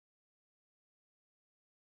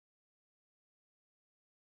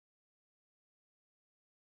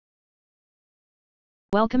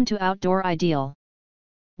Welcome to Outdoor Ideal.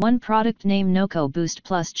 One product name NOCO Boost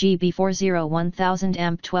Plus GB40 1000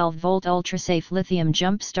 amp 12 volt UltraSafe Lithium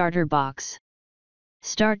Jump Starter Box.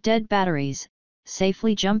 Start dead batteries.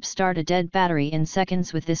 Safely jump start a dead battery in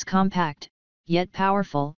seconds with this compact, yet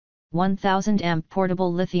powerful, 1000 amp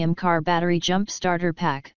portable lithium car battery jump starter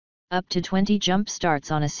pack, up to 20 jump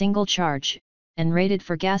starts on a single charge, and rated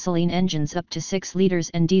for gasoline engines up to 6 liters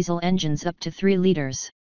and diesel engines up to 3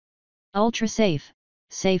 liters. UltraSafe.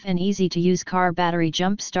 Safe and easy to use car battery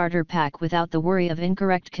jump starter pack without the worry of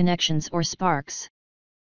incorrect connections or sparks.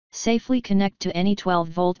 Safely connect to any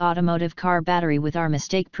 12-volt automotive car battery with our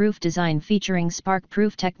mistake-proof design featuring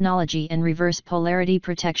spark-proof technology and reverse polarity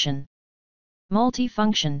protection.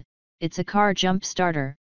 Multi-function, it's a car jump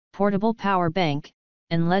starter, portable power bank,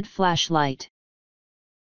 and LED flashlight.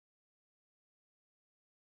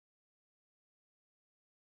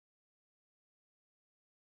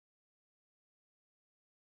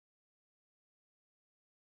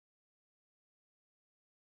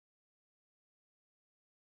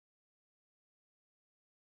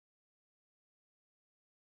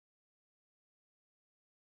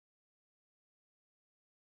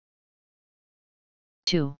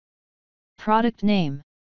 Product name: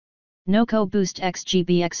 NOCO Boost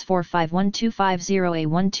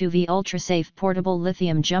XGBX451250A12V UltraSafe Portable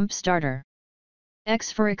Lithium Jump Starter.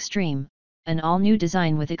 X for Extreme, an all-new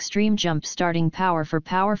design with extreme jump starting power for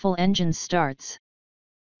powerful engines starts.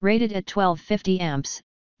 Rated at 1250 amps,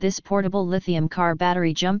 this portable lithium car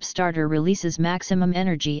battery jump starter releases maximum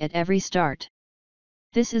energy at every start.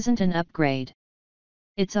 This isn't an upgrade.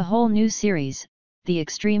 It's a whole new series, the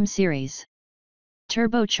Extreme series.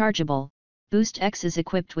 Turbochargeable, Boost X is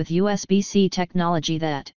equipped with USB-C technology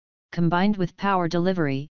that, combined with power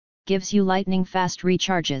delivery, gives you lightning-fast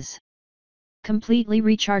recharges. Completely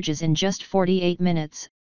recharges in just 48 minutes,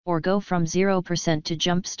 or go from 0% to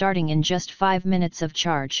jump starting in just 5 minutes of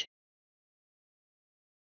charge.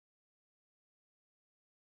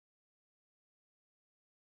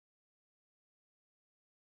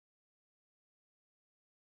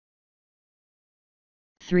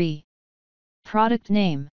 Product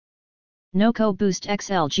name: NOCO Boost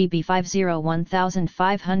XL GB50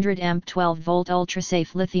 1500 amp 12 volt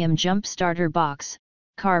UltraSafe Lithium Jump Starter Box,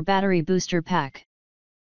 Car Battery Booster Pack.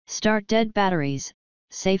 Start dead batteries.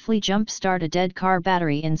 Safely jump start a dead car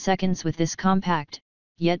battery in seconds with this compact,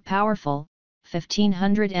 yet powerful,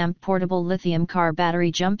 1500 amp portable lithium car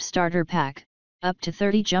battery jump starter pack, up to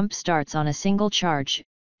 30 jump starts on a single charge,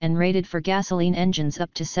 and rated for gasoline engines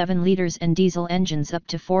up to 7 liters and diesel engines up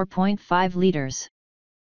to 4.5 liters.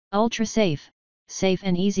 UltraSafe. Safe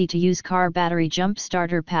and easy to use car battery jump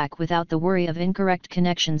starter pack without the worry of incorrect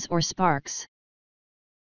connections or sparks.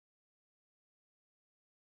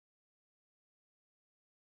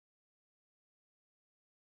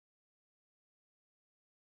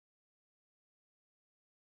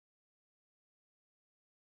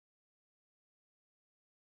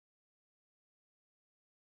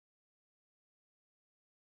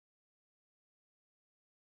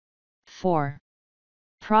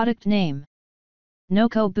 Product name: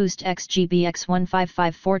 NOCO Boost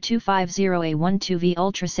XGBX15542550A12V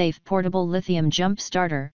UltraSafe Portable Lithium Jump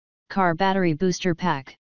Starter, Car Battery Booster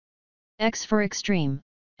Pack. X for Extreme,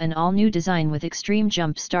 an all-new design with extreme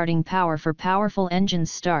jump starting power for powerful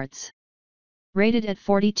engines starts. Rated at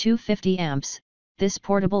 4250 amps, this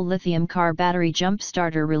portable lithium car battery jump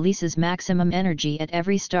starter releases maximum energy at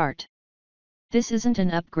every start. This isn't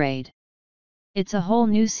an upgrade. It's a whole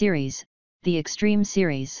new series, the Extreme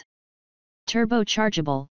series.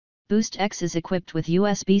 Turbochargeable, Boost X is equipped with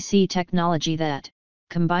USB-C technology that,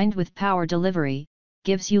 combined with power delivery,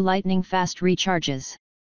 gives you lightning-fast recharges.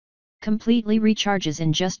 Completely recharges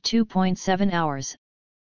in just 2.7 hours.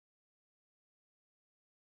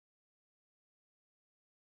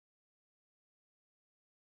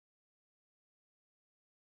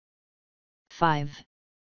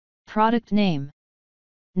 Product name: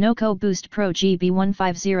 NOCO Boost Pro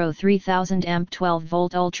GB150 3000 amp 12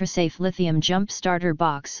 volt UltraSafe Lithium Jump Starter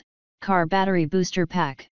Box, Car Battery Booster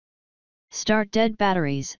Pack. Start dead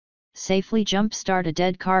batteries. Safely jump start a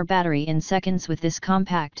dead car battery in seconds with this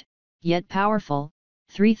compact, yet powerful,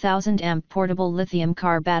 3000 amp portable lithium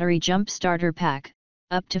car battery jump starter pack,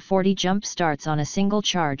 up to 40 jump starts on a single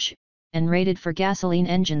charge, and rated for gasoline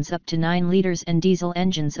engines up to 9 liters and diesel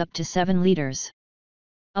engines up to 7 liters.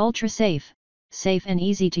 UltraSafe. Safe and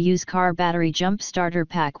easy to use car battery jump starter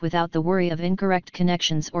pack without the worry of incorrect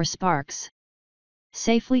connections or sparks.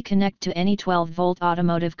 Safely connect to any 12-volt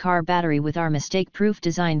automotive car battery with our mistake-proof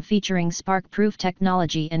design featuring spark-proof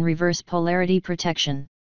technology and reverse polarity protection.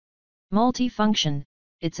 Multi-function,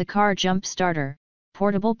 it's a car jump starter,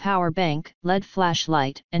 portable power bank, LED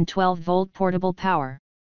flashlight, and 12-volt portable power.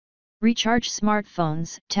 Recharge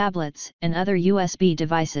smartphones, tablets, and other USB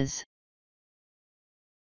devices.